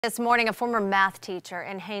This morning, a former math teacher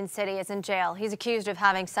in Haines City is in jail. He's accused of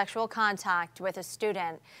having sexual contact with a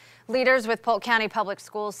student. Leaders with Polk County Public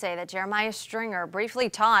Schools say that Jeremiah Stringer briefly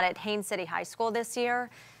taught at Haines City High School this year.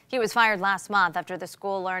 He was fired last month after the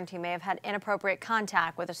school learned he may have had inappropriate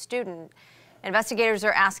contact with a student. Investigators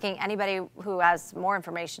are asking anybody who has more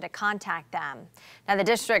information to contact them. Now, the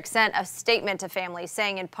district sent a statement to families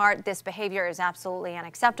saying in part this behavior is absolutely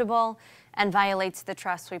unacceptable and violates the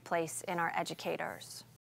trust we place in our educators.